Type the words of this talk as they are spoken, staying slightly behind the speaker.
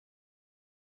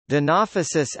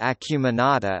Dinophysis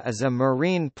acuminata is a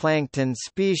marine plankton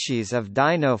species of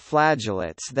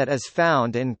dinoflagellates that is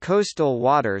found in coastal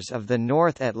waters of the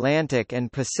North Atlantic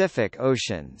and Pacific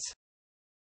Oceans.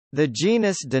 The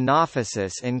genus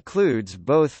Dinophysis includes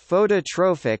both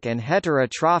phototrophic and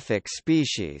heterotrophic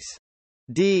species.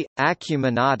 D.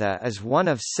 acuminata is one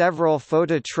of several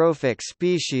phototrophic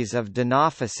species of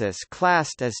Dinophysis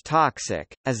classed as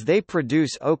toxic, as they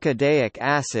produce okadaic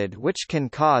acid which can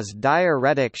cause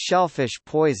diuretic shellfish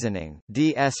poisoning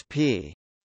 (DSP).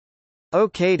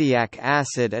 Okadaic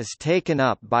acid is taken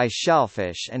up by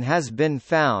shellfish and has been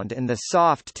found in the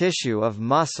soft tissue of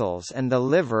mussels and the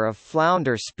liver of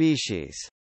flounder species.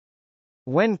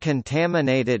 When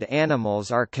contaminated animals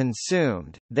are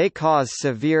consumed, they cause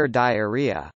severe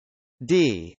diarrhea.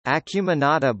 D.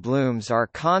 acuminata blooms are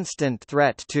constant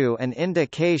threat to and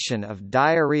indication of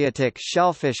diuretic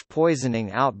shellfish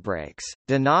poisoning outbreaks.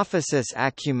 Dinophysis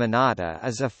acuminata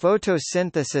is a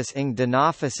photosynthesis-ing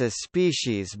Dinophysis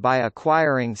species by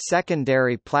acquiring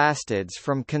secondary plastids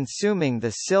from consuming the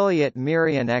ciliate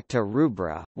Myrionecta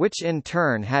rubra, which in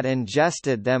turn had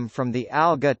ingested them from the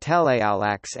alga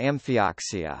Teleaulax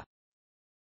amphioxia.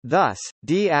 Thus,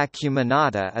 D.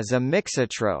 acuminata is a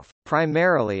mixotroph,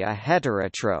 primarily a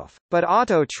heterotroph, but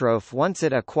autotroph once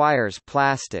it acquires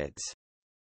plastids.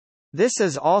 This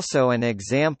is also an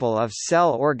example of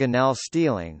cell organelle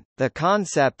stealing, the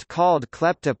concept called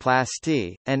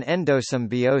kleptoplasty, and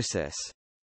endosymbiosis.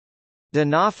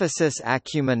 Dinophysis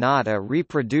acuminata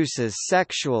reproduces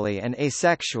sexually and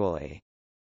asexually.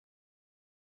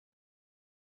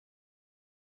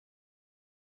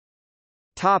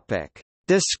 Topic.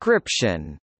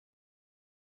 Description.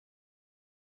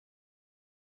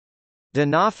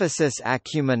 Dinophysis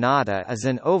acuminata is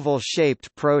an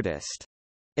oval-shaped protist.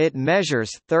 It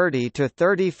measures 30 to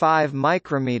 35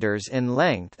 micrometers in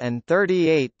length and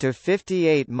 38 to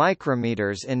 58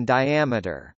 micrometers in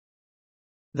diameter.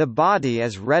 The body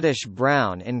is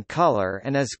reddish-brown in color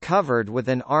and is covered with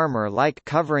an armor-like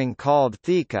covering called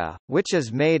theca, which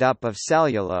is made up of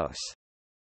cellulose.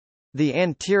 The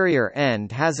anterior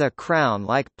end has a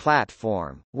crown-like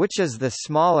platform, which is the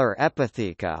smaller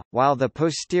epitheca, while the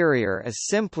posterior is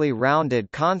simply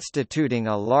rounded constituting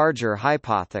a larger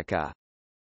hypotheca.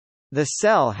 The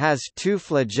cell has two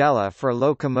flagella for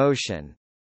locomotion.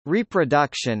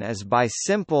 Reproduction is by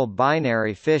simple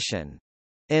binary fission.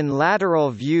 In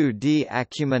lateral view, D.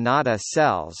 acuminata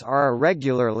cells are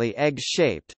irregularly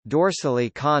egg-shaped, dorsally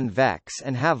convex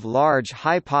and have large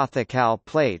hypothecal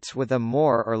plates with a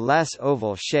more or less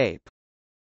oval shape.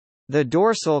 The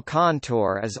dorsal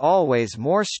contour is always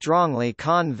more strongly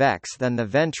convex than the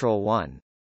ventral one.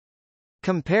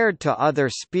 Compared to other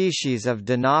species of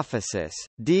Dinophysis,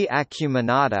 D.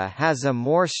 acuminata has a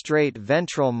more straight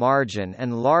ventral margin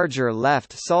and larger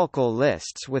left sulcal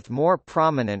lists with more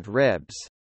prominent ribs.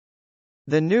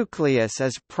 The nucleus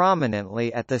is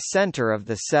prominently at the center of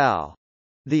the cell.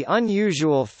 The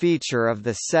unusual feature of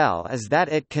the cell is that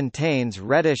it contains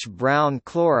reddish-brown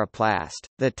chloroplast.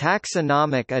 The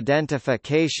taxonomic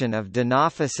identification of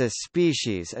Dinophysis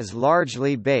species is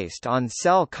largely based on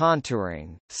cell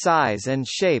contouring, size and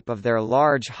shape of their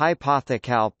large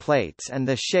hypothecal plates and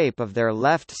the shape of their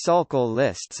left sulcal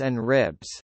lists and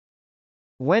ribs.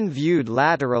 When viewed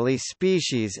laterally,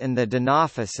 species in the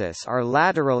Dinophysis are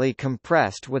laterally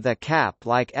compressed with a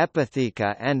cap-like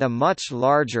epitheca and a much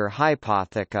larger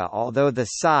hypotheca, although the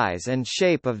size and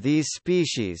shape of these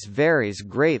species varies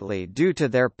greatly due to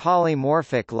their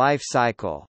polymorphic life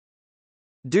cycle.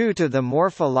 Due to the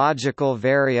morphological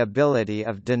variability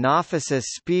of Dinophysis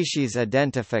species,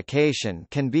 identification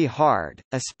can be hard,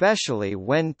 especially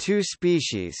when two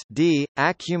species D.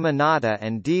 acuminata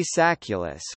and D.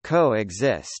 sacculus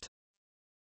coexist.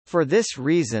 For this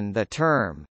reason the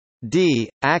term D.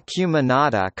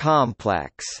 acuminata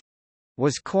complex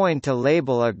was coined to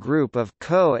label a group of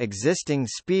coexisting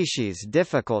species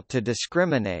difficult to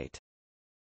discriminate.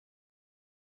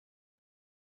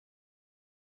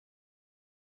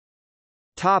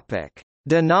 Topic: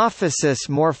 Dinophysis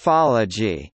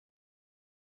morphology.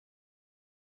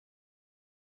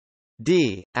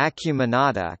 D.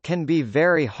 acuminata can be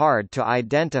very hard to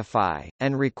identify,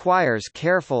 and requires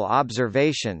careful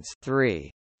observations.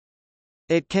 3.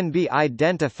 It can be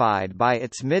identified by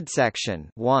its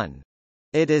midsection. 1.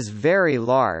 It is very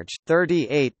large,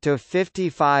 38 to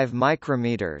 55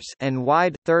 micrometers, and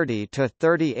wide, 30 to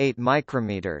 38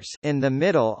 micrometers. In the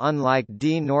middle, unlike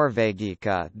D.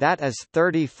 norvegica, that is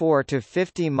 34 to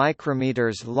 50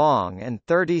 micrometers long and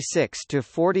 36 to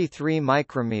 43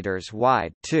 micrometers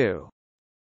wide. 2.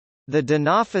 The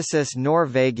Dinophysis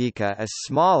norvegica is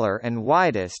smaller and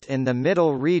widest in the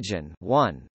middle region.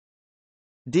 1.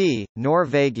 D.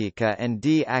 norvegica and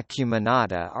D.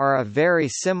 acuminata are a very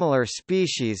similar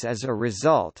species. As a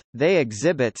result, they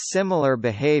exhibit similar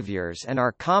behaviors and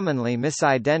are commonly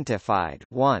misidentified.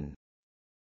 1.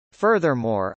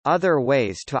 Furthermore, other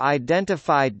ways to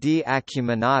identify D.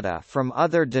 acuminata from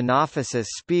other Dinophysis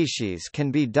species can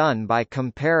be done by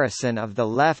comparison of the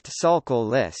left sulcal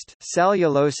list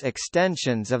cellulose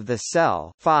extensions of the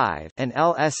cell 5 and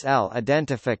LSL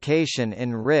identification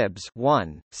in ribs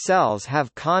 1. Cells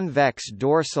have convex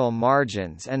dorsal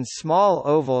margins and small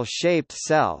oval-shaped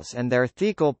cells, and their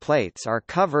thecal plates are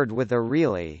covered with a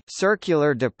really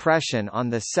circular depression on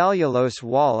the cellulose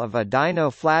wall of a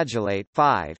dinoflagellate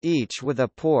 5, each with a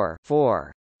pore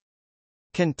 4.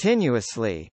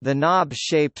 Continuously, the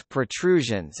knob-shaped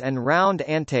protrusions and round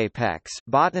antapex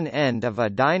bottom end of a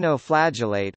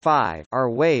dinoflagellate 5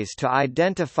 are ways to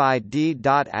identify D.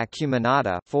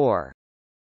 acuminata 4.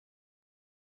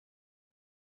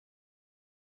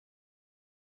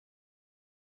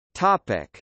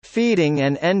 Topic: Feeding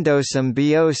and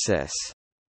endosymbiosis.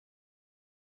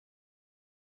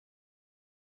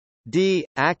 D.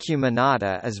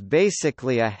 acuminata is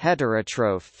basically a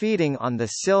heterotroph feeding on the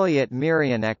ciliate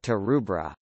Myrionecta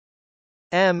rubra.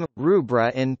 M.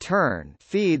 rubra in turn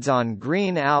feeds on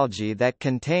green algae that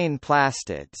contain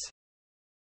plastids.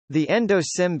 The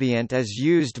endosymbiont is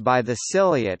used by the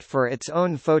ciliate for its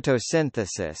own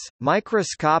photosynthesis.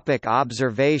 Microscopic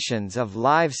observations of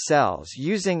live cells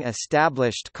using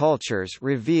established cultures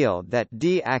revealed that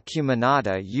D.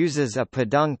 acuminata uses a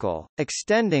peduncle,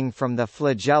 extending from the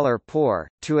flagellar pore,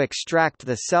 to extract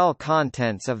the cell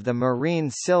contents of the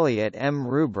marine ciliate M.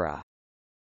 rubra.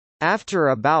 After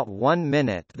about 1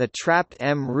 minute the trapped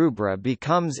M. rubra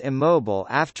becomes immobile,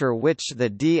 after which the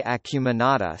D.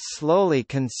 acuminata slowly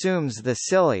consumes the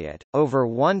ciliate, over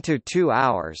 1 to 2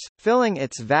 hours, filling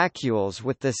its vacuoles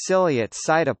with the ciliate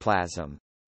cytoplasm.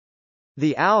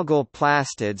 The algal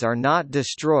plastids are not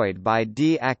destroyed by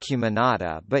D.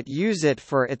 acuminata but use it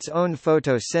for its own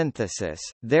photosynthesis,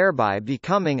 thereby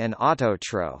becoming an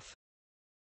autotroph.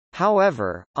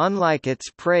 However, unlike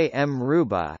its prey M.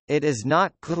 rubra, it is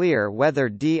not clear whether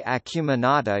D.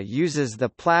 acuminata uses the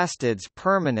plastids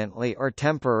permanently or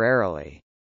temporarily.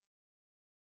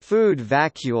 Food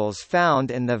vacuoles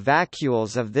found in the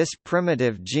vacuoles of this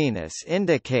primitive genus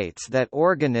indicates that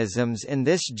organisms in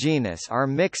this genus are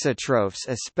mixotrophs,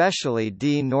 especially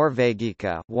D.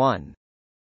 norvegica 1.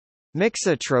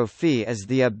 Mixotrophy is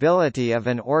the ability of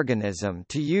an organism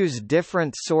to use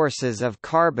different sources of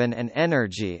carbon and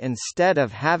energy instead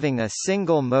of having a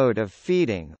single mode of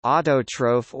feeding,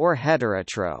 autotroph or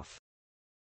heterotroph.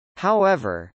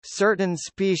 However, certain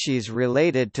species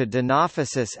related to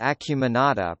Dinophysis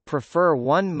acuminata prefer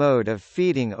one mode of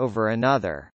feeding over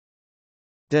another.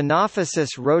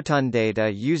 Dinophysis rotundata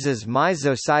uses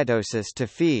myxocytosis to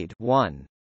feed 1.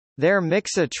 Their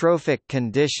mixotrophic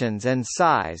conditions and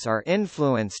size are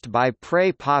influenced by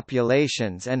prey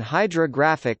populations and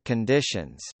hydrographic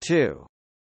conditions 2.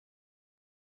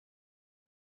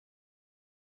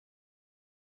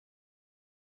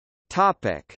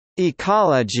 Topic: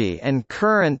 Ecology and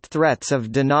current threats of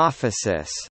Dinophysis.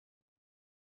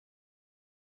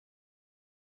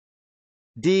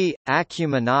 D.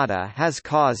 acuminata has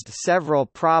caused several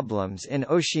problems in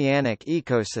oceanic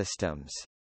ecosystems.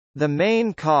 The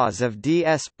main cause of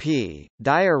DSP,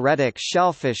 diuretic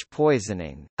shellfish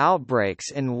poisoning,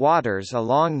 outbreaks in waters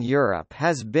along Europe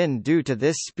has been due to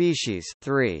this species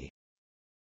 3.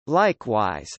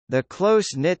 Likewise, the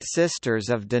close-knit sisters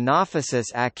of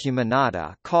Dinophysis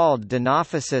acuminata called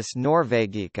Dinophysis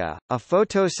norvegica, a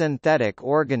photosynthetic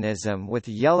organism with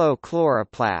yellow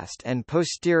chloroplast and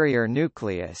posterior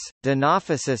nucleus,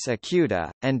 Dinophysis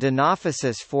acuta, and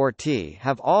Dinophysis forti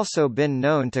have also been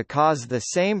known to cause the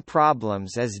same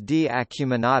problems as D.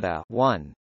 acuminata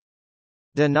 1.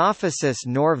 Dinophysis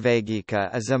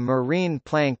norvegica is a marine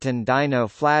plankton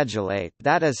dinoflagellate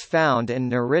that is found in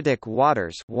neritic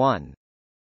waters 1.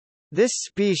 This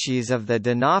species of the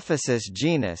Dinophysis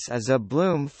genus is a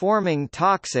bloom-forming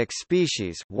toxic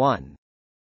species 1.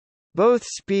 Both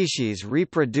species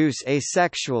reproduce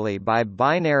asexually by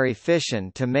binary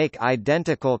fission to make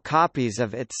identical copies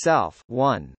of itself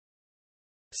 1.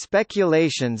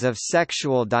 Speculations of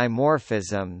sexual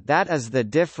dimorphism, that is the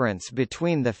difference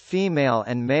between the female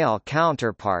and male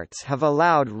counterparts, have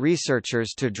allowed researchers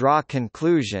to draw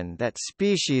conclusion that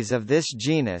species of this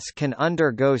genus can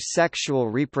undergo sexual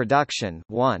reproduction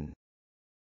 1.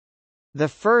 The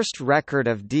first record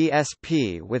of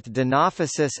DSP with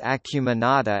Dinophysis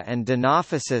acuminata and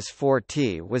Dinophysis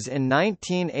forti was in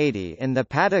 1980 in the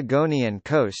Patagonian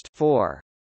coast 4.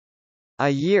 A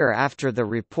year after the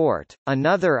report,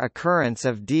 another occurrence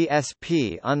of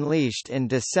DSP unleashed in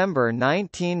December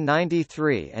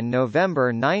 1993 and November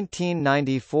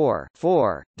 1994.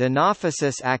 4.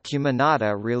 Dinophysis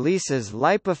acuminata releases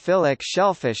lipophilic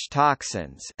shellfish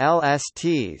toxins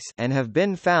 (LSTs) and have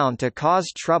been found to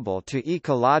cause trouble to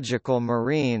ecological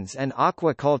marines and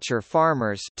aquaculture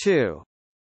farmers too.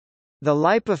 The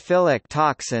lipophilic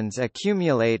toxins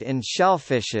accumulate in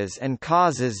shellfishes and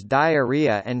causes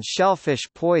diarrhea and shellfish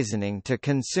poisoning to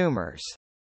consumers.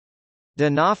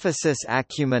 Dinophysis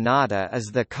acuminata is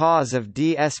the cause of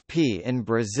DSP in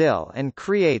Brazil and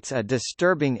creates a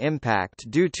disturbing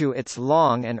impact due to its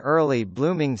long and early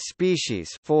blooming species.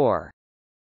 4.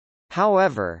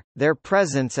 However, their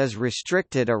presence is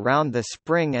restricted around the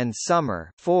spring and summer.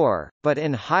 4, but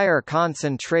in higher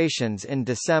concentrations in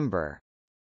December.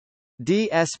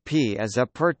 DSP is a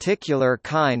particular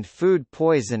kind food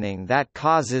poisoning that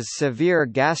causes severe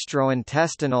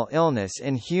gastrointestinal illness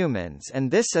in humans,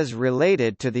 and this is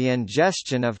related to the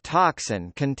ingestion of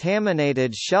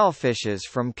toxin-contaminated shellfishes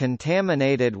from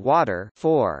contaminated water.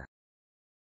 4.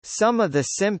 Some of the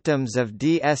symptoms of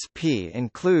DSP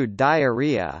include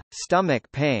diarrhea, stomach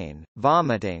pain,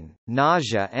 vomiting,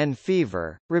 nausea and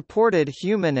fever. Reported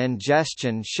human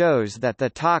ingestion shows that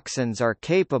the toxins are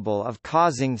capable of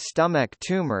causing stomach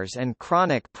tumors and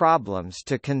chronic problems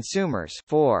to consumers.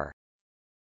 4.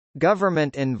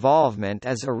 Government involvement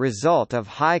as a result of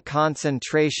high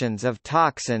concentrations of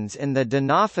toxins in the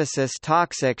Dinophysis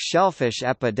toxic shellfish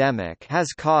epidemic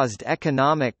has caused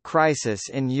economic crisis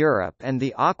in Europe and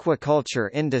the aquaculture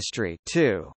industry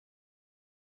too.